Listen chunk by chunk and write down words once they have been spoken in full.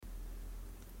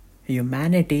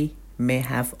Humanity may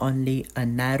have only a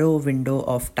narrow window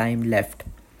of time left,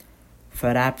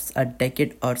 perhaps a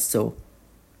decade or so,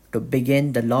 to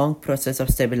begin the long process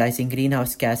of stabilizing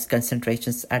greenhouse gas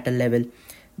concentrations at a level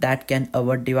that can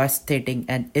avert devastating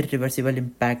and irreversible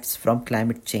impacts from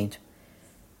climate change.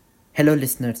 Hello,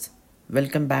 listeners.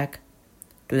 Welcome back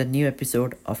to the new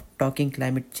episode of Talking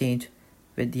Climate Change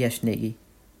with Yash Negi.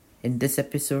 In this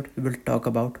episode, we will talk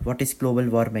about what is global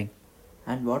warming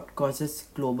and what causes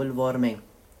global warming.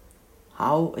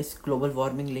 How is global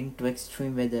warming linked to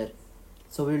extreme weather?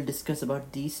 So we will discuss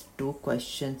about these two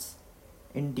questions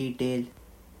in detail.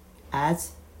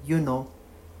 As you know,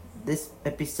 this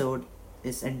episode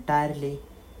is entirely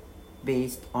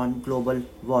based on global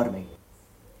warming.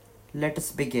 Let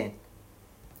us begin.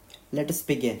 Let us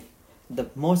begin. The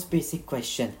most basic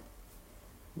question: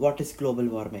 what is global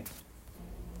warming?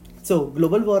 So,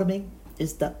 global warming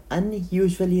is the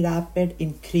unusually rapid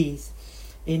increase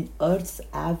in Earth's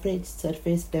average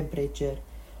surface temperature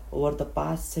over the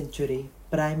past century,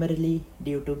 primarily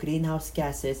due to greenhouse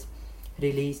gases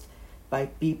released by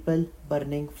people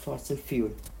burning fossil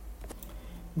fuel.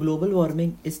 Global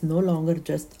warming is no longer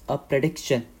just a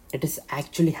prediction, it is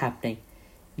actually happening.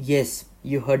 Yes,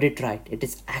 you heard it right, it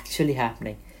is actually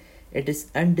happening. It is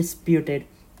undisputed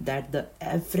that the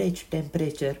average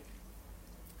temperature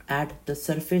at the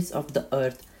surface of the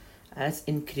earth has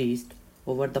increased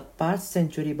over the past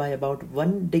century by about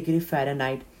 1 degree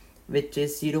Fahrenheit, which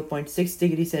is 0.6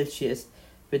 degrees Celsius,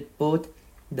 with both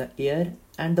the air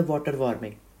and the water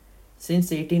warming.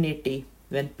 Since 1880,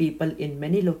 when people in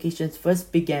many locations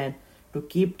first began to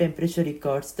keep temperature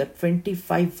records, the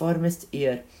 25 warmest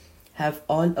years have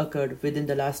all occurred within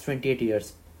the last 28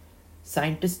 years.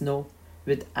 Scientists know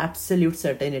with absolute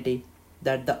certainty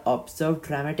that the observed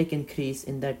dramatic increase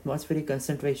in the atmospheric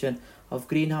concentration of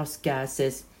greenhouse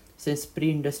gases since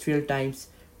pre-industrial times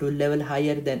to level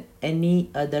higher than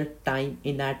any other time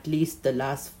in at least the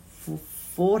last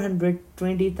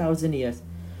 420,000 years.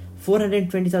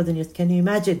 420,000 years, can you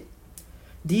imagine?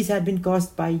 These have been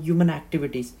caused by human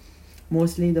activities,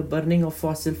 mostly the burning of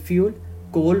fossil fuel,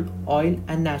 coal, oil,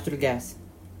 and natural gas,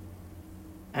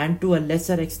 and to a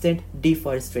lesser extent,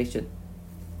 deforestation.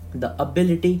 The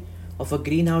ability of a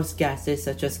greenhouse gases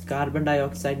such as carbon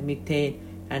dioxide, methane,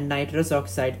 and nitrous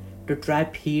oxide to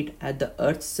trap heat at the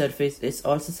Earth's surface is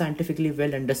also scientifically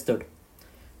well understood.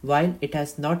 While it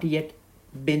has not yet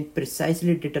been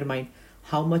precisely determined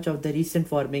how much of the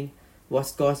recent warming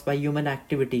was caused by human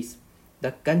activities,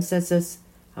 the consensus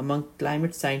among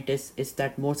climate scientists is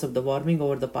that most of the warming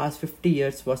over the past 50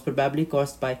 years was probably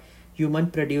caused by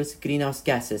human-produced greenhouse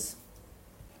gases.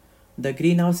 The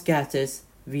greenhouse gases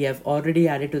we have already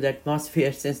added to the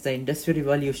atmosphere since the Industrial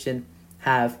Revolution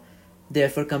have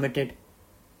therefore committed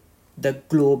the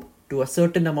globe to a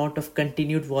certain amount of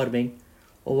continued warming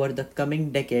over the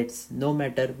coming decades, no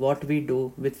matter what we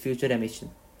do with future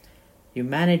emission.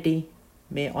 Humanity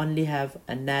may only have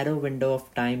a narrow window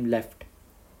of time left.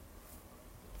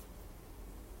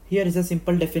 Here is a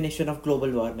simple definition of global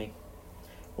warming.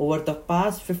 Over the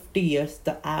past 50 years,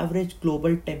 the average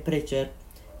global temperature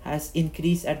has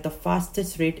increased at the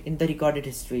fastest rate in the recorded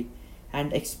history,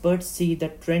 and experts see the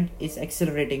trend is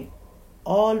accelerating.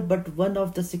 All but one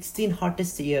of the 16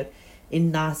 hottest years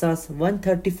in NASA's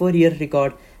 134-year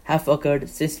record have occurred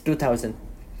since 2000.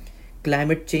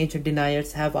 Climate change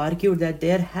deniers have argued that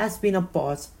there has been a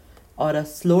pause or a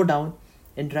slowdown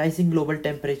in rising global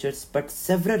temperatures, but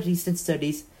several recent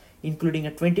studies, including a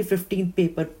 2015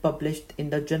 paper published in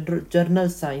the journal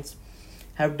Science,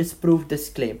 have disproved this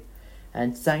claim.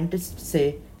 And scientists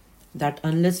say that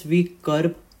unless we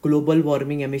curb global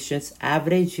warming emissions,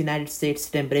 average United States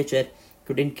temperature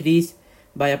could increase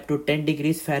by up to 10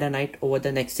 degrees Fahrenheit over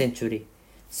the next century.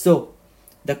 So,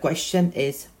 the question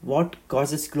is, what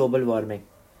causes global warming?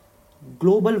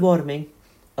 Global warming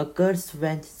occurs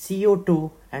when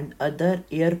CO2 and other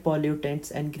air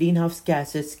pollutants and greenhouse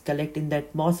gases collect in the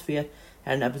atmosphere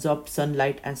and absorb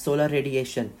sunlight and solar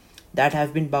radiation that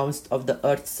have been bounced off the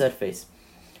Earth's surface.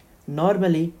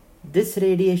 Normally, this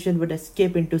radiation would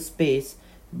escape into space,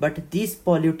 but these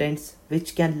pollutants,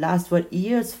 which can last for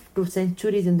years to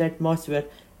centuries in the atmosphere,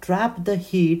 trap the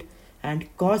heat and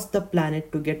cause the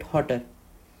planet to get hotter.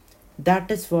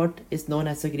 That is what is known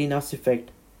as a greenhouse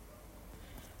effect,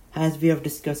 as we have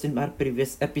discussed in our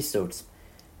previous episodes.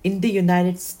 In the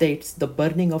United States, the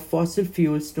burning of fossil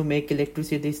fuels to make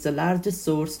electricity is the largest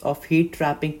source of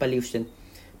heat-trapping pollution,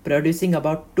 producing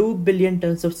about 2 billion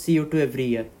tons of CO2 every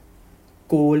year.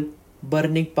 Coal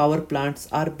burning power plants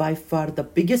are by far the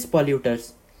biggest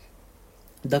polluters.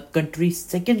 The country's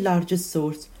second largest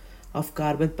source of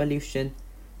carbon pollution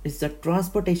is the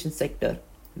transportation sector,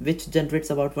 which generates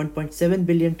about 1.7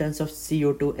 billion tons of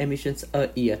CO2 emissions a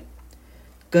year.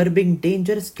 Curbing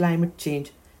dangerous climate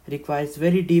change requires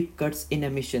very deep cuts in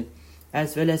emission,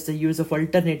 as well as the use of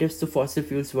alternatives to fossil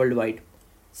fuels worldwide.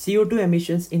 CO2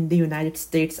 emissions in the United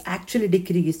States actually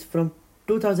decreased from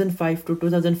 2005 to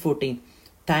 2014,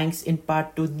 thanks in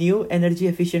part to new energy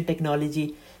efficient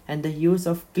technology and the use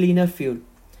of cleaner fuel.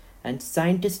 And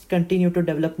scientists continue to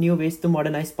develop new ways to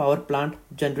modernize power plant,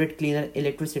 generate cleaner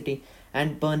electricity,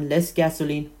 and burn less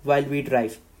gasoline while we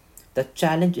drive. The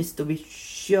challenge is to be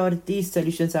sure these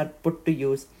solutions are put to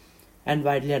use and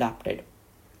widely adopted.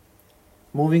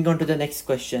 Moving on to the next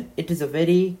question. It is a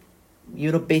very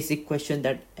basic question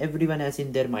that everyone has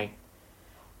in their mind.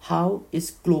 How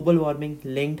is global warming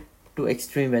linked to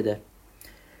extreme weather?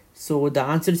 So the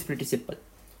answer is pretty simple.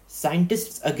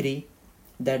 Scientists agree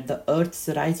that the Earth's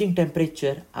rising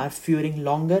temperature are fueling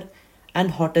longer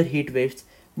and hotter heat waves,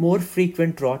 more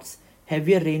frequent droughts,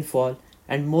 heavier rainfall,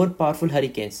 and more powerful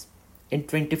hurricanes. In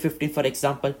 2015, for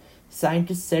example,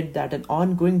 scientists said that an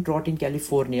ongoing drought in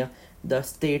California, the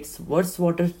state's worst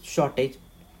water shortage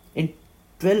in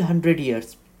 1200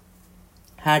 years,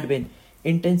 had been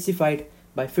intensified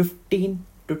by 15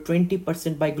 to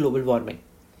 20% by global warming.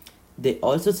 They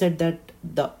also said that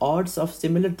the odds of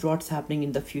similar droughts happening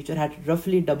in the future had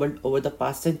roughly doubled over the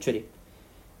past century,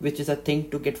 which is a thing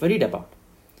to get worried about.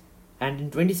 And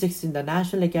in 2016, the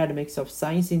National Academies of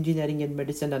Science, Engineering, and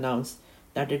Medicine announced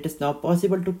that it is now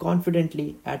possible to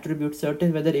confidently attribute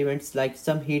certain weather events like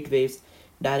some heat waves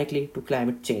directly to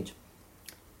climate change.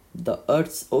 The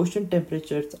Earth's ocean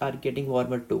temperatures are getting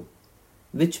warmer too,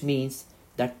 which means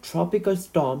that tropical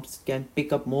storms can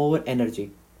pick up more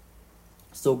energy.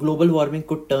 So, global warming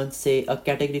could turn, say, a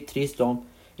Category 3 storm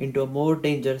into a more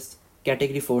dangerous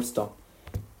Category 4 storm.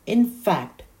 In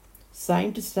fact,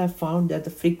 scientists have found that the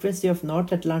frequency of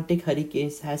North Atlantic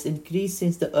hurricanes has increased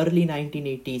since the early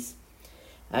 1980s,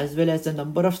 as well as the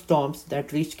number of storms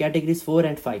that reach Categories 4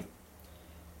 and 5.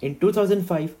 In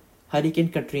 2005, Hurricane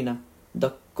Katrina,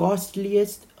 the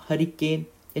costliest hurricane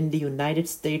in the United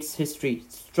States history,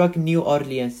 struck New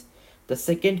Orleans. The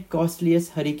second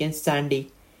costliest hurricane,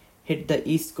 Sandy, hit the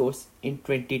East Coast in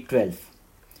 2012.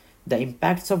 The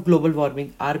impacts of global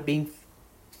warming are being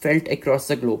felt across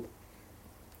the globe.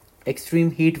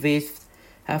 Extreme heat waves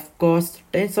have caused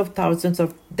tens of thousands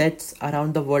of deaths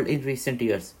around the world in recent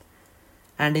years,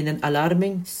 and in an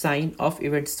alarming sign of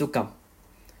events to come.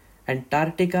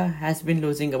 Antarctica has been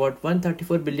losing about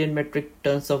 134 billion metric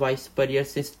tons of ice per year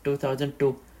since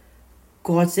 2002,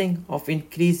 causing of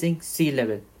increasing sea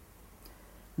level.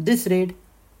 This rate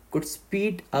could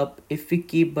speed up if we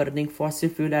keep burning fossil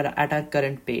fuel at our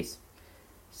current pace.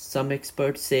 Some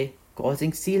experts say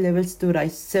causing sea levels to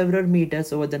rise several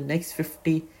meters over the next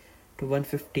 50 to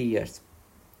 150 years.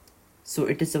 So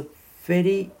it is a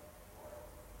very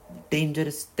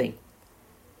dangerous thing.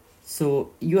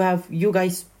 So you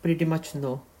guys pretty much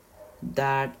know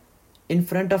that in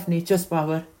front of nature's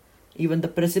power, even the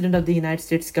president of the United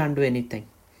States can't do anything.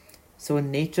 So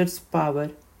nature's power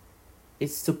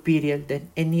is superior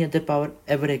than any other power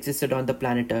ever existed on the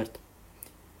planet Earth.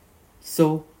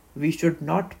 So we should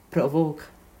not provoke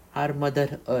our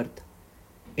Mother Earth.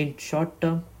 In short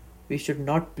term, we should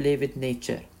not play with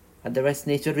nature. Otherwise,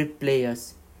 nature will play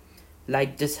us.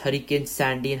 Like this Hurricane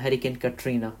Sandy and Hurricane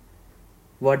Katrina.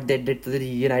 What they did to the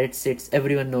United States,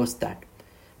 everyone knows that.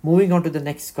 Moving on to the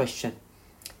next question.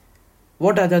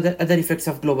 What are the other effects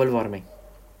of global warming?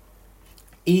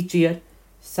 Each year,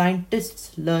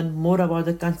 scientists learn more about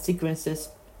the consequences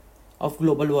of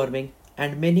global warming,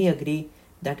 and many agree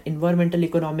that environmental,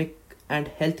 economic, and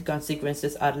health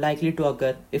consequences are likely to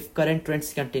occur if current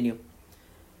trends continue.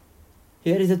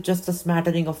 Here is just a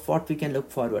smattering of what we can look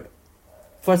forward.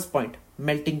 First point,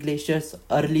 melting glaciers,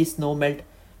 early snow melt,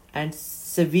 and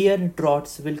severe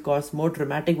droughts will cause more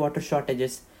dramatic water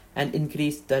shortages and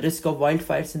increase the risk of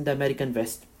wildfires in the American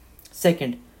West.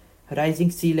 Second,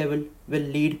 rising sea level will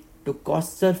lead to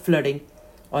coastal flooding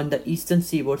on the eastern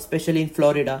seaboard, especially in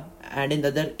Florida and in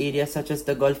other areas such as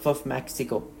the Gulf of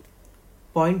Mexico.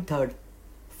 Point third,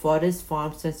 forests,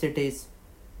 farms, and cities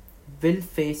will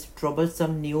face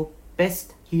troublesome new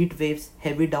pests, heat waves,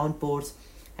 heavy downpours,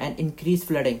 and increased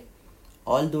flooding.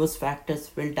 All those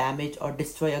factors will damage or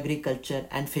destroy agriculture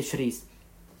and fisheries.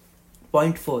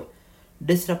 Point 4.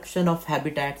 Disruption of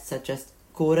habitats such as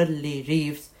coral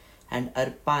reefs and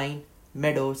alpine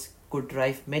meadows could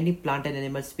drive many plant and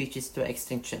animal species to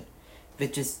extinction,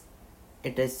 which is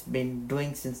it has been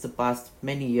doing since the past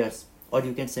many years, or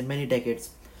you can say many decades.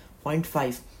 Point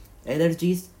 5.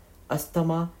 Allergies,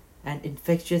 asthma, and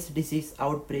infectious disease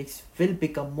outbreaks will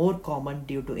become more common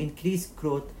due to increased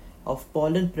growth of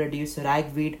pollen produce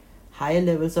ragweed, higher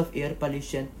levels of air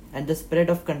pollution, and the spread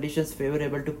of conditions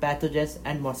favorable to pathogens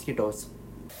and mosquitoes.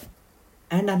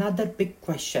 And another big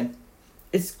question,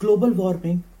 is global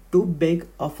warming too big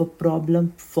of a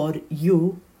problem for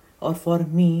you or for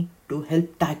me to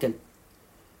help tackle?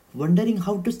 Wondering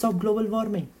how to stop global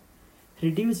warming?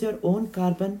 Reduce your own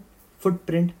carbon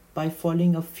footprint by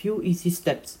following a few easy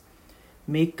steps.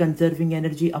 Make conserving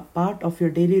energy a part of your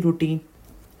daily routine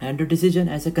and a decision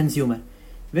as a consumer.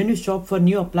 When you shop for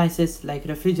new appliances like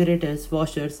refrigerators,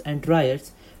 washers, and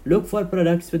dryers, look for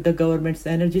products with the government's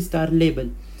Energy Star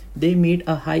label. They meet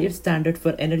a higher standard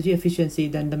for energy efficiency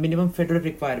than the minimum federal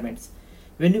requirements.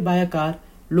 When you buy a car,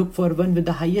 look for one with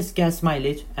the highest gas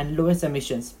mileage and lowest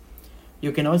emissions.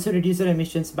 You can also reduce your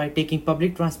emissions by taking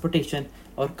public transportation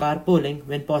or carpooling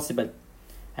when possible.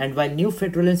 And while new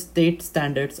federal and state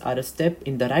standards are a step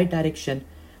in the right direction,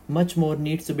 much more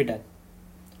needs to be done.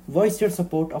 Voice your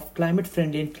support of climate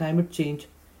friendly and climate change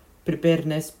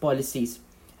preparedness policies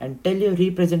and tell your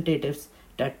representatives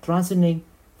that transitioning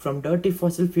from dirty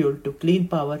fossil fuel to clean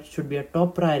power should be a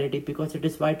top priority because it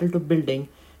is vital to building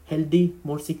healthy,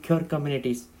 more secure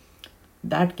communities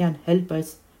that can help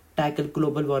us tackle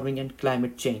global warming and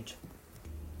climate change.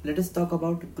 Let us talk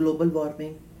about global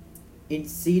warming in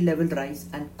sea level rise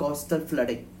and coastal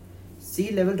flooding.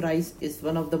 Sea level rise is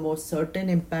one of the most certain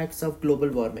impacts of global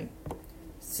warming.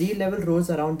 Sea level rose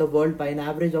around the world by an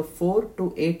average of 4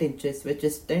 to 8 inches, which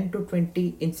is 10 to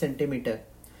 20 in centimeter,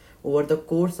 over the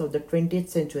course of the 20th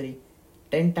century,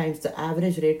 10 times the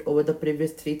average rate over the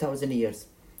previous 3000 years.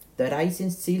 The rise in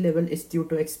sea level is due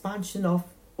to expansion of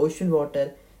ocean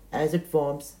water as it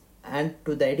warms and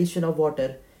to the addition of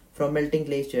water from melting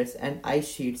glaciers and ice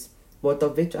sheets, both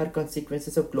of which are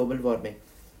consequences of global warming.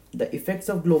 The effects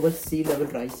of global sea level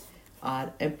rise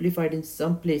are amplified in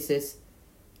some places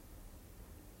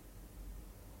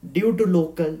due to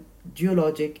local,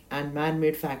 geologic, and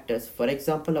man-made factors. For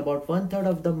example, about one-third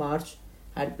of the marsh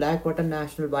at Blackwater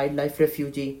National Wildlife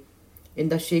Refuge in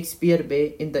the Shakespeare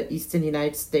Bay in the eastern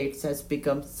United States has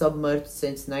become submerged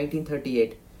since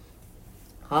 1938.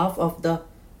 Half of the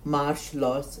marsh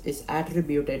loss is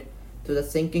attributed to the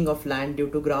sinking of land due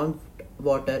to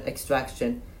groundwater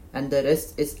extraction, and the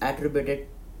rest is attributed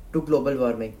to global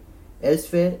warming.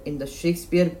 Elsewhere in the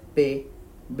Shakespeare Bay,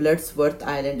 Bloodsworth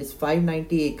Island is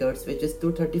 590 acres, which is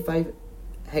 235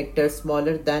 hectares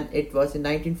smaller than it was in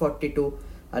 1942,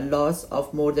 a loss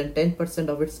of more than 10%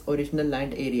 of its original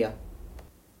land area.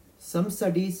 Some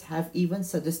studies have even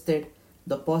suggested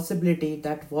the possibility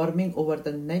that warming over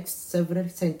the next several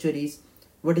centuries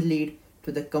would lead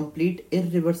to the complete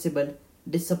irreversible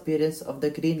disappearance of the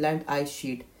Greenland ice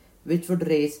sheet, which would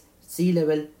raise sea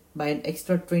level by an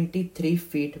extra 23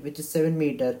 feet, which is 7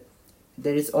 meters.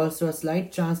 There is also a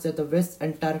slight chance that the West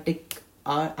Antarctic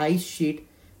ice sheet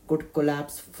could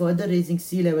collapse, further raising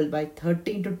sea level by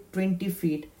 13 to 20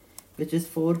 feet, which is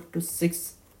 4 to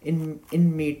 6 in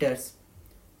meters.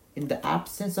 In the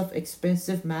absence of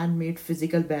expensive man-made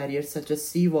physical barriers such as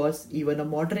sea walls, even a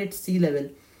moderate sea level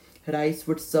rise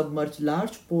would submerge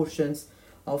large portions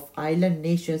of island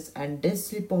nations and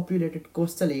densely populated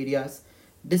coastal areas,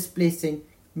 displacing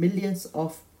millions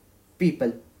of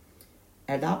people.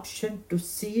 Adaptation to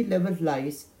sea level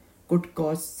rise could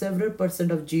cost several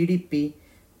percent of GDP,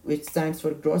 which stands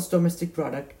for gross domestic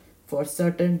product, for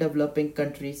certain developing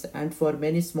countries, and for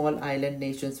many small island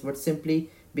nations would simply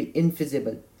be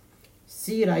infeasible.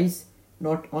 Sea rise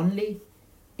not only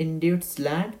inundates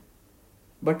land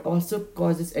but also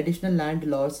causes additional land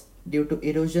loss due to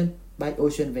erosion by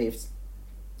ocean waves.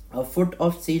 A foot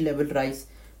of sea level rise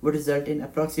would result in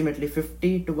approximately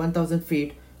 50 to 1000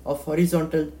 feet of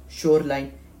horizontal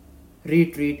shoreline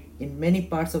retreat in many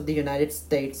parts of the United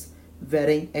States,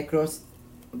 varying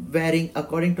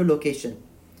according to location.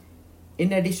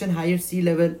 In addition, higher sea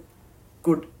level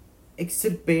could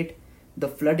exacerbate the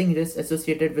flooding risk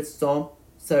associated with storm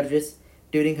surges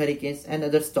during hurricanes and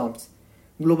other storms.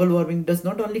 Global warming does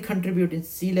not only contribute in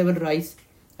sea level rise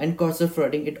and coastal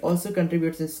flooding, it also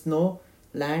contributes in snow,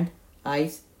 land,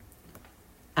 ice,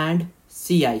 and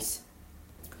sea ice.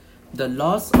 The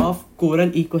loss of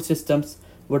coral ecosystems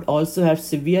would also have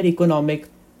severe economic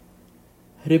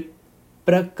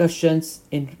repercussions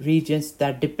in regions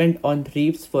that depend on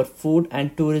reefs for food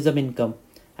and tourism income,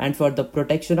 and for the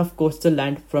protection of coastal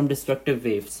land from destructive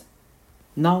waves.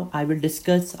 Now I will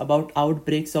discuss about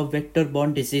outbreaks of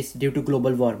vector-borne disease due to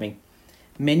global warming.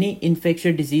 Many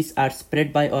infectious diseases are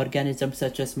spread by organisms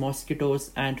such as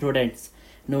mosquitoes and rodents,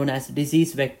 known as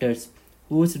disease vectors,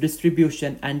 whose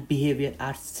distribution and behavior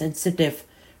are sensitive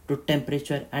to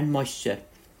temperature and moisture.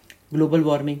 global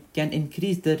warming can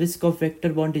increase the risk of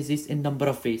vector-borne disease in a number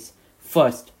of ways.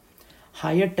 First,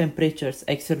 higher temperatures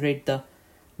accelerate the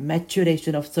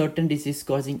maturation of certain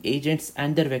disease-causing agents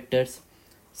and their vectors.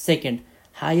 Second,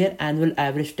 higher annual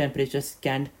average temperatures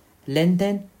can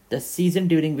lengthen the season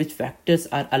during which vectors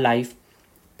are alive.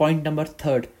 Point number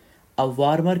third, a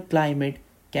warmer climate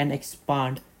can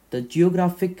expand the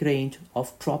geographic range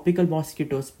of tropical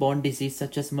mosquitoes borne disease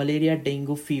such as malaria,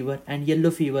 dengue fever, and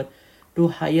yellow fever to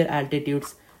higher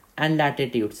altitudes and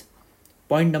latitudes.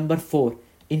 Point number 4,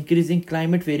 increasing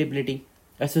climate variability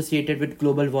associated with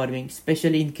global warming,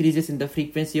 especially increases in the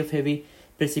frequency of heavy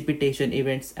precipitation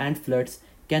events and floods,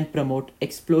 can promote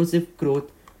explosive growth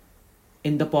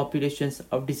in the populations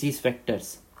of disease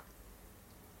vectors.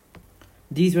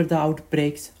 These were the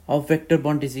outbreaks of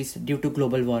vector-borne disease due to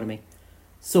global warming.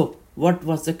 So, what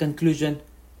was the conclusion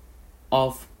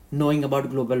of knowing about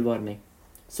global warming?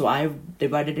 So, I have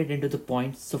divided it into the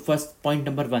points. So, first, point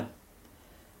number 1.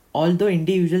 Although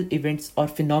individual events or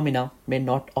phenomena may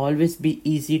not always be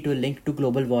easy to link to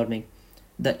global warming,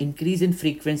 the increase in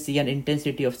frequency and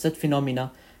intensity of such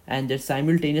phenomena and their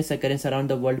simultaneous occurrence around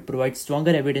the world provides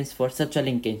stronger evidence for such a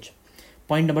linkage.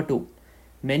 Point number 2.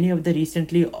 Many of the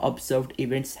recently observed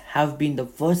events have been the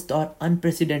worst or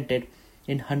unprecedented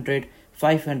in 100,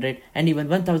 500, and even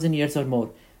 1000 years or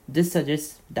more. This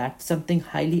suggests that something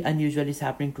highly unusual is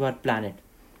happening to our planet.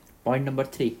 Point number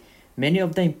 3. Many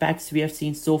of the impacts we have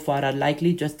seen so far are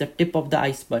likely just the tip of the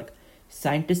iceberg.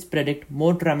 Scientists predict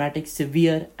more dramatic,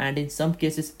 severe, and in some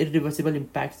cases irreversible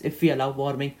impacts if we allow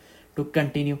warming to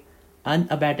continue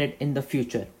unabated in the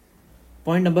future.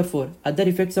 Point number 4. Other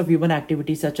effects of human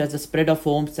activity such as the spread of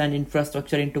homes and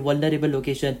infrastructure into vulnerable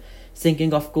locations,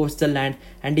 sinking of coastal land,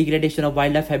 and degradation of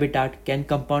wildlife habitat can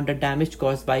compound the damage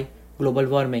caused by global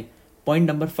warming. Point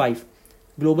number 5.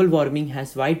 Global warming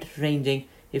has wide-ranging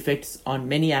effects on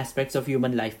many aspects of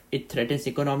human life. It threatens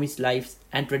economies, lives,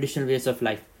 and traditional ways of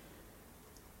life.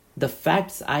 The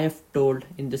facts I have told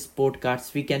in this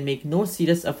podcast, we can make no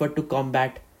serious effort to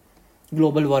combat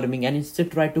global warming and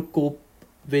instead try to cope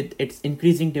with its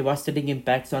increasing devastating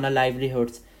impacts on our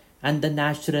livelihoods and the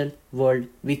natural world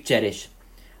we cherish.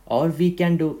 All we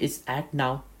can do is act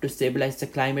now to stabilize the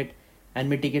climate and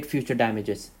mitigate future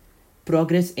damages.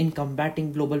 Progress in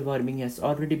combating global warming has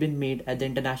already been made at the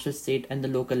international, state, and the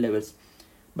local levels.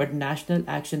 But national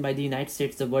action by the United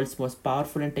States, the world's most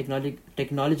powerful and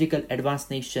technological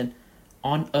advanced nation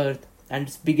on Earth and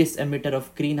its biggest emitter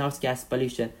of greenhouse gas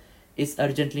pollution, is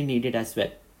urgently needed as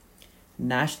well.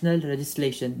 National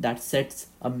legislation that sets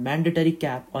a mandatory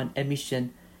cap on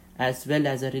emission as well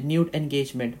as a renewed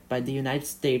engagement by the United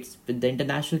States with the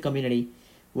international community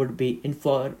would be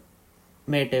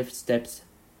informative steps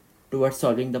towards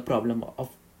solving the problem of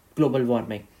global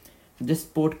warming. This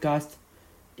podcast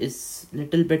is a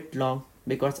little bit long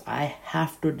because I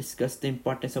have to discuss the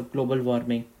importance of global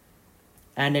warming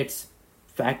and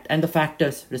the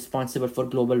factors responsible for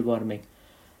global warming.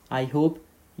 I hope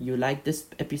you like this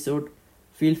episode.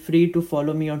 Feel free to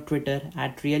follow me on Twitter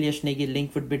at RealYashnegi.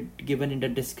 Link would be given in the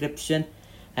description,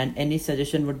 and any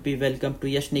suggestion would be welcome to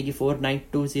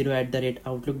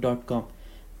yashnegi4920@outlook.com.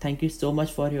 Thank you so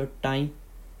much for your time.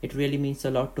 It really means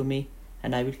a lot to me,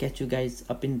 and I will catch you guys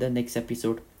up in the next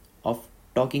episode of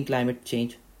Talking Climate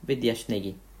Change with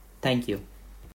Yashnegi. Thank you.